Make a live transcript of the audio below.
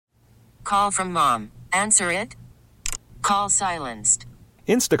Call from mom. Answer it. Call silenced.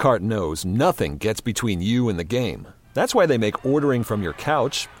 Instacart knows nothing gets between you and the game. That's why they make ordering from your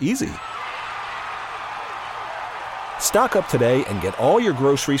couch easy. Stock up today and get all your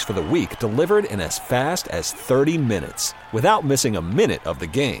groceries for the week delivered in as fast as 30 minutes without missing a minute of the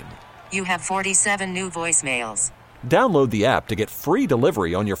game. You have 47 new voicemails. Download the app to get free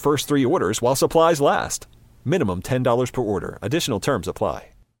delivery on your first 3 orders while supplies last. Minimum $10 per order. Additional terms apply.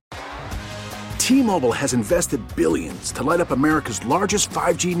 T-Mobile has invested billions to light up America's largest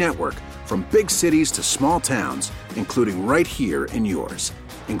 5G network, from big cities to small towns, including right here in yours.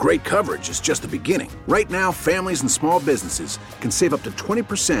 And great coverage is just the beginning. Right now, families and small businesses can save up to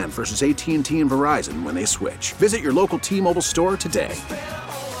 20% versus AT&T and Verizon when they switch. Visit your local T-Mobile store today.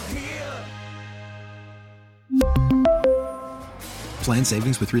 Plan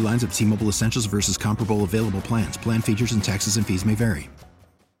savings with 3 lines of T-Mobile Essentials versus comparable available plans. Plan features and taxes and fees may vary.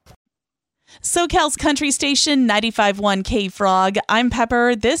 SoCal's country station 95.1 K-Frog. I'm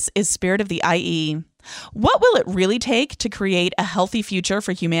Pepper. This is Spirit of the IE. What will it really take to create a healthy future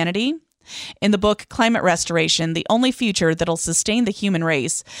for humanity? In the book Climate Restoration, The Only Future That'll Sustain the Human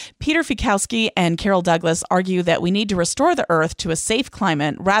Race, Peter Fikowski and Carole Douglis argue that we need to restore the Earth to a safe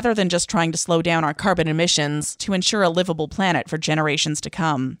climate rather than just trying to slow down our carbon emissions to ensure a livable planet for generations to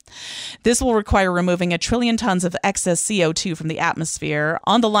come. This will require removing 1 trillion tons of excess CO2 from the atmosphere.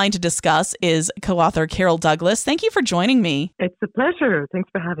 On the line to discuss is co-author Carole Douglis. Thank you for joining me. It's a pleasure. Thanks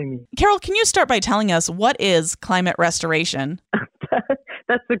for having me. Carole, can you start by telling us what is climate restoration?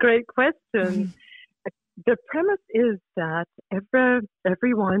 That's a great question. The premise is that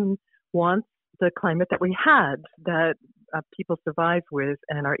everyone wants the climate that we had, that people survive with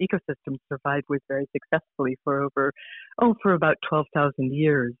and our ecosystems survive with very successfully for about 12,000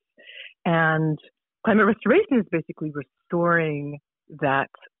 years. And climate restoration is basically restoring that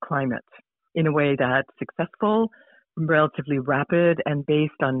climate in a way that's successful, relatively rapid, and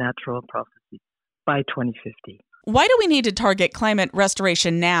based on natural processes by 2050. Why do we need to target climate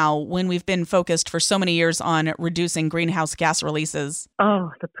restoration now when we've been focused for so many years on reducing greenhouse gas releases?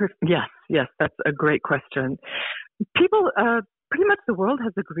 Yes, that's a great question. People, pretty much the world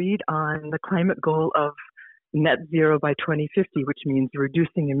has agreed on the climate goal of net zero by 2050, which means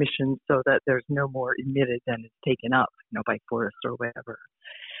reducing emissions so that there's no more emitted than is taken up, by forests or whatever.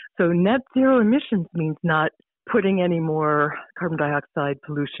 So net zero emissions means not putting any more carbon dioxide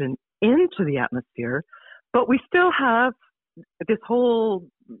pollution into the atmosphere, but we still have this whole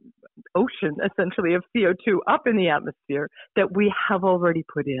ocean, essentially, of CO2 up in the atmosphere that we have already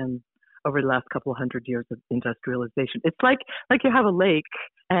put in over the last couple of hundred years of industrialization. It's like you have a lake,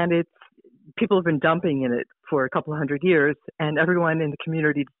 and people have been dumping in it for a couple of hundred years, and everyone in the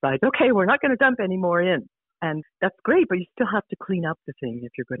community decides, okay, we're not going to dump any more in. And that's great, but you still have to clean up the thing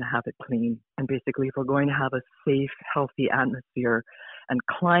if you're going to have it clean. And basically, if we're going to have a safe, healthy atmosphere and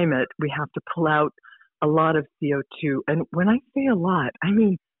climate, we have to pull out a lot of CO2. And when I say a lot, I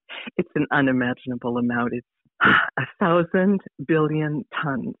mean, it's an unimaginable amount. It's 1,000 billion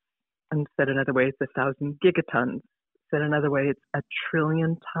tons. And said another way, it's 1,000 gigatons. Said another way, it's 1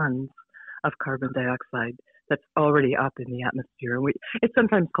 trillion tons of carbon dioxide that's already up in the atmosphere. It's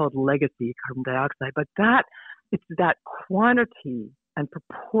sometimes called legacy carbon dioxide, but it's that quantity and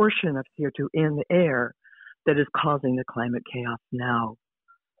proportion of CO2 in the air that is causing the climate chaos now.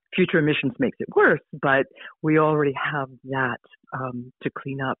 Future emissions makes it worse, but we already have that to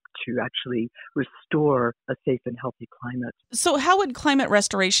clean up to actually restore a safe and healthy climate. So how would climate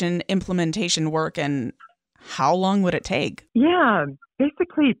restoration implementation work, and how long would it take? Yeah,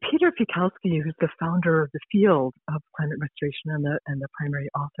 basically, Peter Fikowski, who's the founder of the field of climate restoration and the primary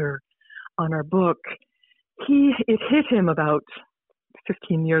author on our book, it hit him about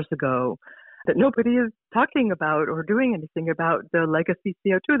 15 years ago that nobody is talking about or doing anything about the legacy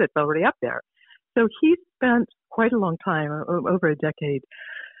CO2 that's already up there. So he spent quite a long time, over a decade,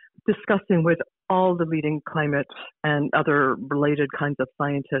 discussing with all the leading climate and other related kinds of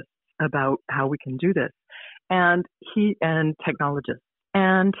scientists about how we can do this, and technologists.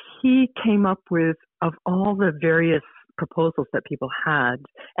 And he came up with, of all the various proposals that people had,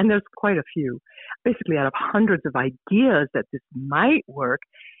 and there's quite a few, basically out of hundreds of ideas that this might work,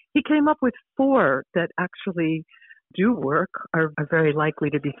 he came up with 4 that actually do work, are very likely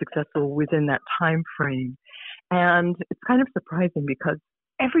to be successful within that time frame. And it's kind of surprising because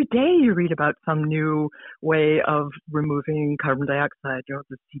every day you read about some new way of removing carbon dioxide,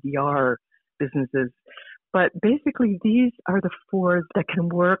 the CDR businesses. But basically, these are the 4 that can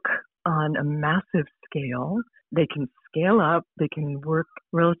work on a massive scale. They can scale up. They can work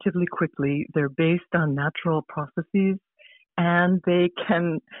relatively quickly. They're based on natural processes, and they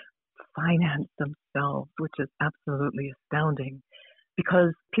can finance themselves, which is absolutely astounding.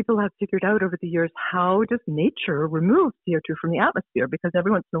 Because people have figured out over the years, how does nature remove CO2 from the atmosphere? Because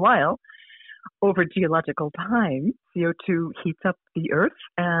every once in a while, over geological time, CO2 heats up the earth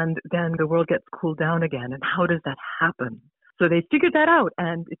and then the world gets cooled down again. And how does that happen? So they figured that out.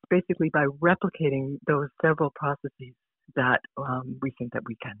 And it's basically by replicating those several processes that we think that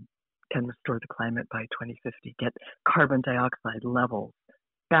we can restore the climate by 2050, get carbon dioxide levels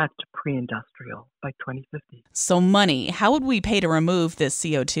back to pre-industrial by 2050. So money, how would we pay to remove this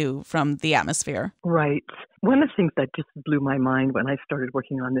CO2 from the atmosphere? Right. One of the things that just blew my mind when I started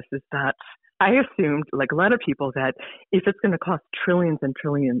working on this is that I assumed, like a lot of people, that if it's going to cost trillions and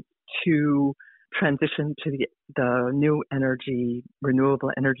trillions to transition to the new energy,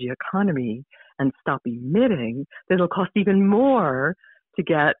 renewable energy economy and stop emitting, that it'll cost even more to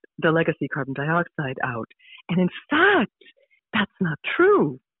get the legacy carbon dioxide out. And in fact, that's not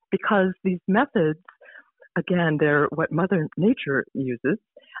true, because these methods, again, they're what Mother Nature uses,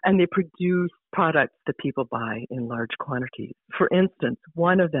 and they produce products that people buy in large quantities. For instance,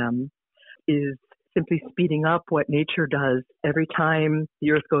 one of them is simply speeding up what nature does every time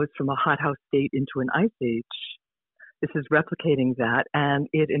the Earth goes from a hothouse state into an ice age. This is replicating that, and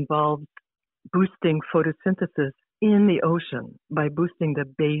it involves boosting photosynthesis in the ocean by boosting the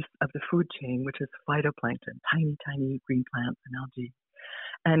base of the food chain, which is phytoplankton, tiny, tiny green plants and algae.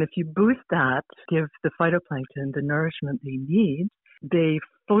 And if you boost that, give the phytoplankton the nourishment they need, they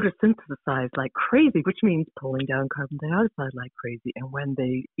photosynthesize like crazy, which means pulling down carbon dioxide like crazy. And when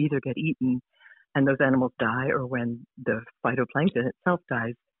they either get eaten and those animals die, or when the phytoplankton itself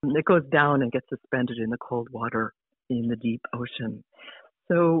dies, it goes down and gets suspended in the cold water in the deep ocean.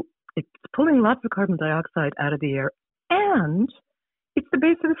 So it's pulling lots of carbon dioxide out of the air, and it's the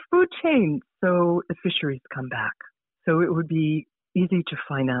base of the food chain, so the fisheries come back. So it would be easy to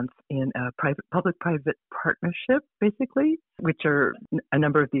finance in a public-private partnership, basically, which are a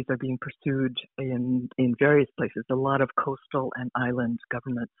number of these are being pursued in various places. A lot of coastal and island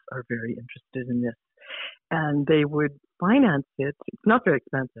governments are very interested in this, and they would finance it. It's not very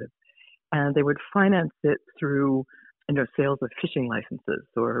expensive, and they would finance it through sales of fishing licenses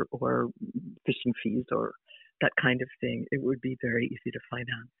or fishing fees or that kind of thing. It would be very easy to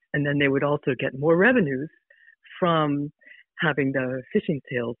finance. And then they would also get more revenues from having the fishing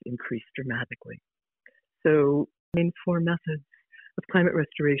sales increase dramatically. So main four methods of climate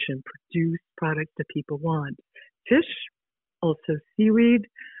restoration: produce products that people want, fish, also seaweed,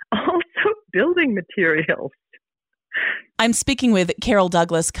 also building materials. I'm speaking with Carole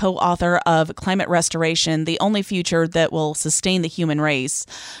Douglis, co-author of Climate Restoration, The Only Future That Will Sustain the Human Race.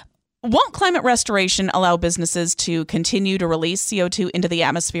 Won't climate restoration allow businesses to continue to release CO2 into the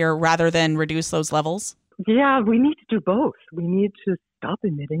atmosphere rather than reduce those levels? Yeah, we need to do both. We need to stop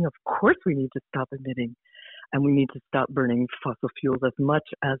emitting. Of course, we need to stop emitting. And we need to stop burning fossil fuels as much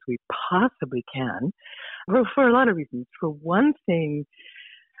as we possibly can, for a lot of reasons. For one thing,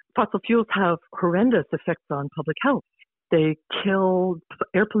 fossil fuels have horrendous effects on public health. They kill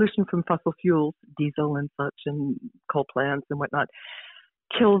air pollution from fossil fuels, diesel and such, and coal plants and whatnot,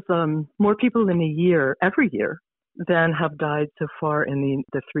 kills more people in a year, every year, than have died so far in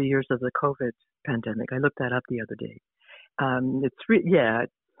the 3 years of the COVID pandemic. I looked that up the other day.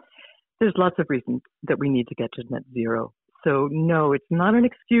 There's lots of reasons that we need to get to net zero. So no, it's not an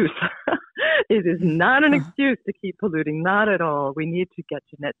excuse. It is not an excuse to keep polluting, not at all. We need to get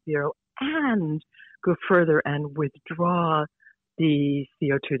to net zero and go further and withdraw the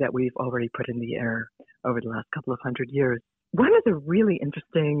CO2 that we've already put in the air over the last couple of 100 years. One of the really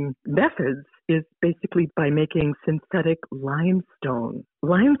interesting methods is basically by making synthetic limestone.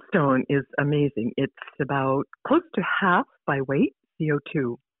 Limestone is amazing. It's about close to half by weight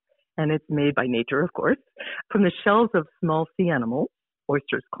CO2. And it's made by nature, of course, from the shells of small sea animals,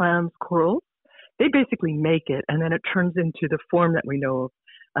 oysters, clams, corals. They basically make it, and then it turns into the form that we know of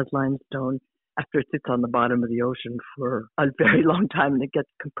as limestone after it sits on the bottom of the ocean for a very long time and it gets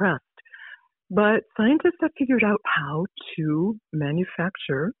compressed. But scientists have figured out how to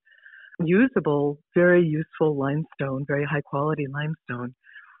manufacture usable, very useful limestone, very high quality limestone,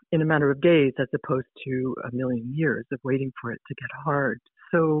 in a matter of days, as opposed to a million years of waiting for it to get hard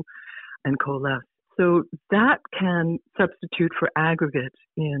and coalesce. So that can substitute for aggregate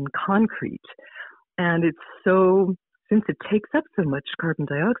in concrete. And since it takes up so much carbon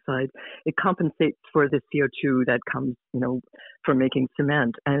dioxide, it compensates for the CO2 that comes, from making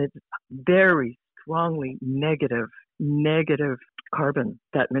cement. And it's very strongly negative carbon,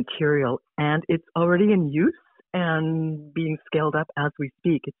 that material. And it's already in use and being scaled up as we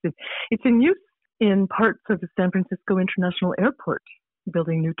speak. It's in use in parts of the San Francisco International Airport.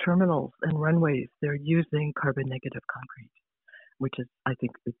 building new terminals and runways. They're using carbon negative concrete, which is, I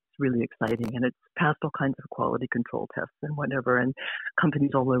think, it's really exciting. And it's passed all kinds of quality control tests and whatever. And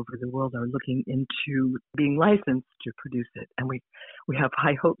companies all over the world are looking into being licensed to produce it. And we have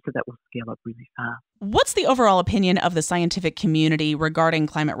high hopes that will scale up really fast. What's the overall opinion of the scientific community regarding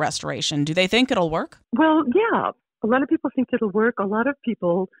climate restoration? Do they think it'll work? Well, yeah. A lot of people think it'll work. A lot of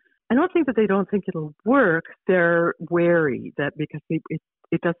people, I don't think that they don't think it'll work. They're wary that because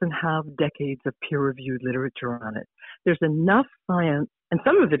it doesn't have decades of peer-reviewed literature on it. There's enough science, and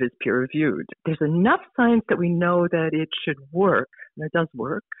some of it is peer-reviewed. There's enough science that we know that it should work, and it does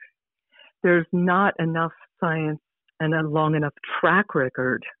work. There's not enough science and a long enough track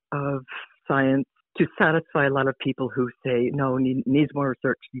record of science to satisfy a lot of people who say, no, needs more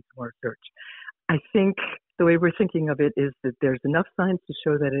research. I think the way we're thinking of it is that there's enough science to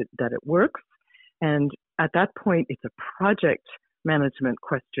show that it works. And at that point, it's a project management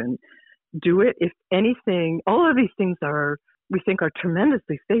question. Do it. If anything, all of these things we think are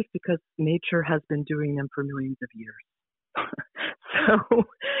tremendously safe because nature has been doing them for millions of years. So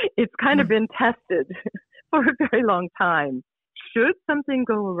it's kind of been tested for a very long time. Should something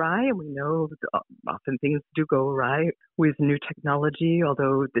go awry, and we know often things do go awry with new technology,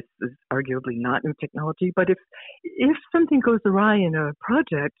 although this is arguably not new technology, but if something goes awry in a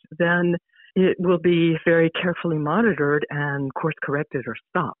project, then it will be very carefully monitored and course corrected or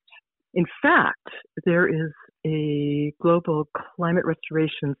stopped. In fact, there is a global climate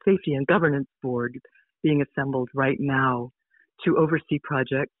restoration safety and governance board being assembled right now to oversee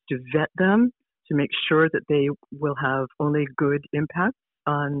projects, to vet them, to make sure that they will have only good impact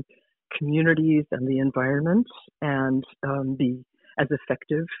on communities and the environment and be as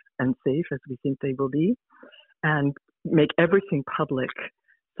effective and safe as we think they will be, and make everything public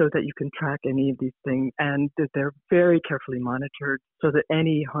so that you can track any of these things and that they're very carefully monitored so that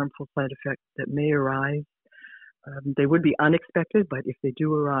any harmful side effects that may arise, they would be unexpected, but if they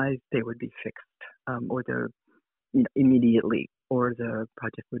do arise, they would be fixed or they're immediately, or the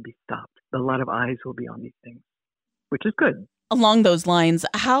project would be stopped. A lot of eyes will be on these things, which is good. Along those lines,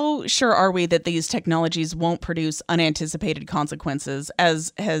 how sure are we that these technologies won't produce unanticipated consequences,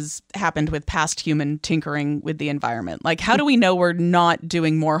 as has happened with past human tinkering with the environment? Like, how do we know we're not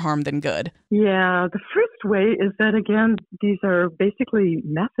doing more harm than good? Yeah, the first way is that, again, these are basically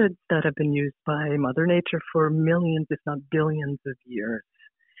methods that have been used by Mother Nature for millions, if not billions of years.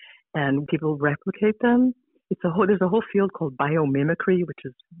 And people replicate them. There's a whole field called biomimicry, which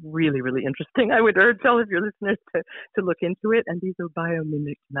is really, really interesting. I would urge all of your listeners to look into it. And these are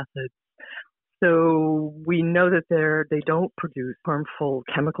biomimic methods. So we know that they don't produce harmful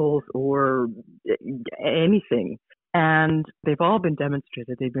chemicals or anything. And they've all been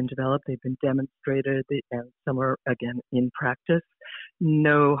demonstrated. They've been developed. They've been demonstrated. And some are, again, in practice.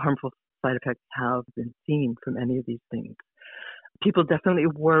 No harmful side effects have been seen from any of these things. People definitely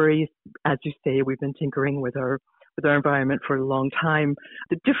worry, as you say, we've been tinkering with our environment for a long time.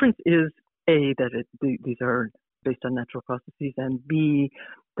 The difference is, A, that these are based on natural processes, and B,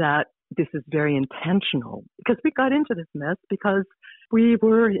 that this is very intentional. Because we got into this mess because we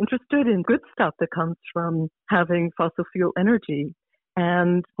were interested in good stuff that comes from having fossil fuel energy.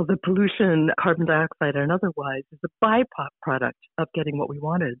 And the pollution, carbon dioxide and otherwise, is a byproduct of getting what we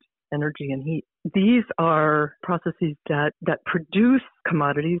wanted. Energy and heat. These are processes that produce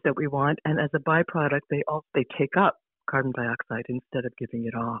commodities that we want, and as a byproduct, they take up carbon dioxide instead of giving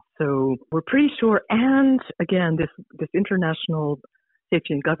it off. So we're pretty sure. And again, this international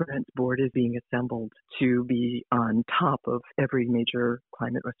safety and governance board is being assembled to be on top of every major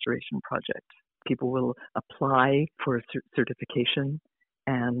climate restoration project. People will apply for a certification,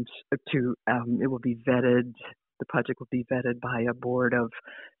 and it will be vetted. The project will be vetted by a board of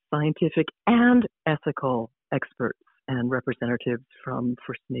scientific and ethical experts and representatives from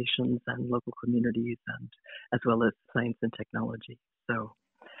First Nations and local communities, and as well as science and technology. So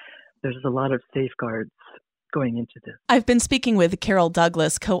there's a lot of safeguards going into this. I've been speaking with Carole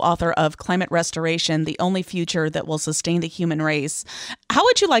Douglis, co-author of Climate Restoration, The Only Future That Will Sustain the Human Race. How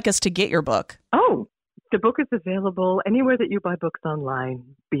would you like us to get your book? Oh, the book is available anywhere that you buy books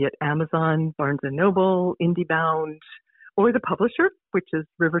online, be it Amazon, Barnes & Noble, IndieBound, or the publisher, which is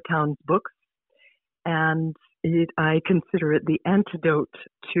Rivertown's Books. And I consider it the antidote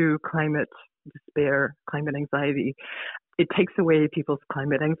to climate despair, climate anxiety. It takes away people's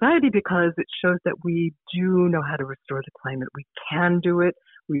climate anxiety because it shows that we do know how to restore the climate. We can do it.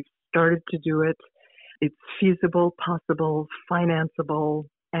 We've started to do it. It's feasible, possible, financeable,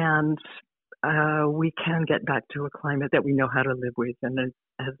 and we can get back to a climate that we know how to live with and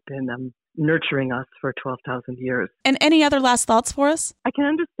has been nurturing us for 12,000 years. And any other last thoughts for us? I can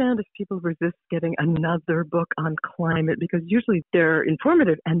understand if people resist getting another book on climate because usually they're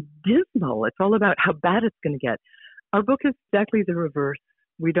informative and dismal. It's all about how bad it's going to get. Our book is exactly the reverse.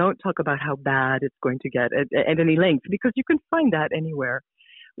 We don't talk about how bad it's going to get at any length because you can find that anywhere.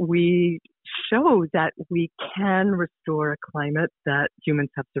 We show that we can restore a climate that humans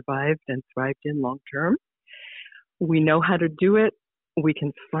have survived and thrived in long term. We know how to do it. We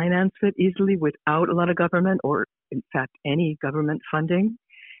can finance it easily without a lot of government or, in fact, any government funding.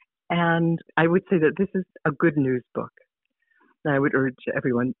 And I would say that this is a good news book. I would urge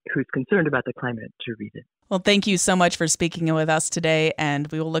everyone who's concerned about the climate to read it. Well, thank you so much for speaking with us today, and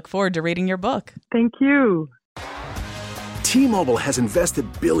we will look forward to reading your book. Thank you. T-Mobile has invested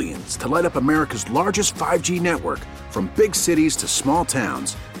billions to light up America's largest 5G network, from big cities to small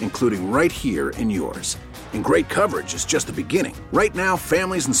towns, including right here in yours. And great coverage is just the beginning. Right now,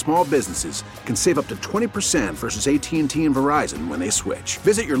 families and small businesses can save up to 20% versus AT&T and Verizon when they switch.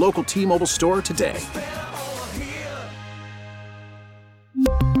 Visit your local T-Mobile store today.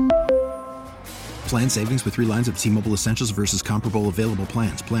 Plan savings with 3 lines of T-Mobile Essentials versus comparable available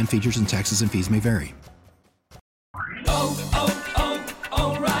plans. Plan features and taxes and fees may vary.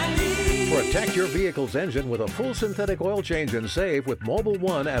 Protect your vehicle's engine with a full synthetic oil change and save with Mobil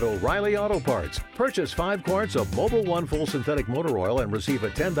 1 at O'Reilly Auto Parts. Purchase 5 quarts of Mobil 1 full synthetic motor oil and receive a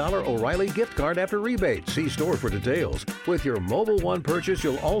 $10 O'Reilly gift card after rebate. See store for details. With your Mobil 1 purchase,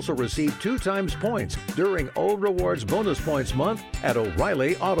 you'll also receive 2 times points during O Rewards Bonus Points Month at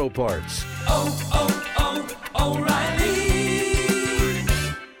O'Reilly Auto Parts. O'Reilly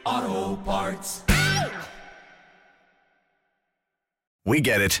Auto Parts. We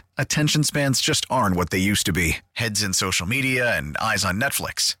get it. Attention spans just aren't what they used to be. Heads in social media and eyes on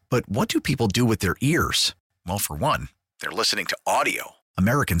Netflix. But what do people do with their ears? Well, for one, they're listening to audio.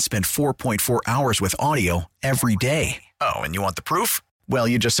 Americans spend 4.4 hours with audio every day. Oh, and you want the proof? Well,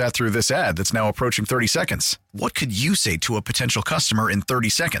 you just sat through this ad that's now approaching 30 seconds. What could you say to a potential customer in 30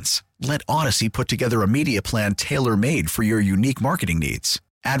 seconds? Let Odyssey put together a media plan tailor-made for your unique marketing needs.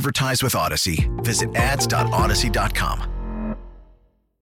 Advertise with Odyssey. Visit ads.odyssey.com.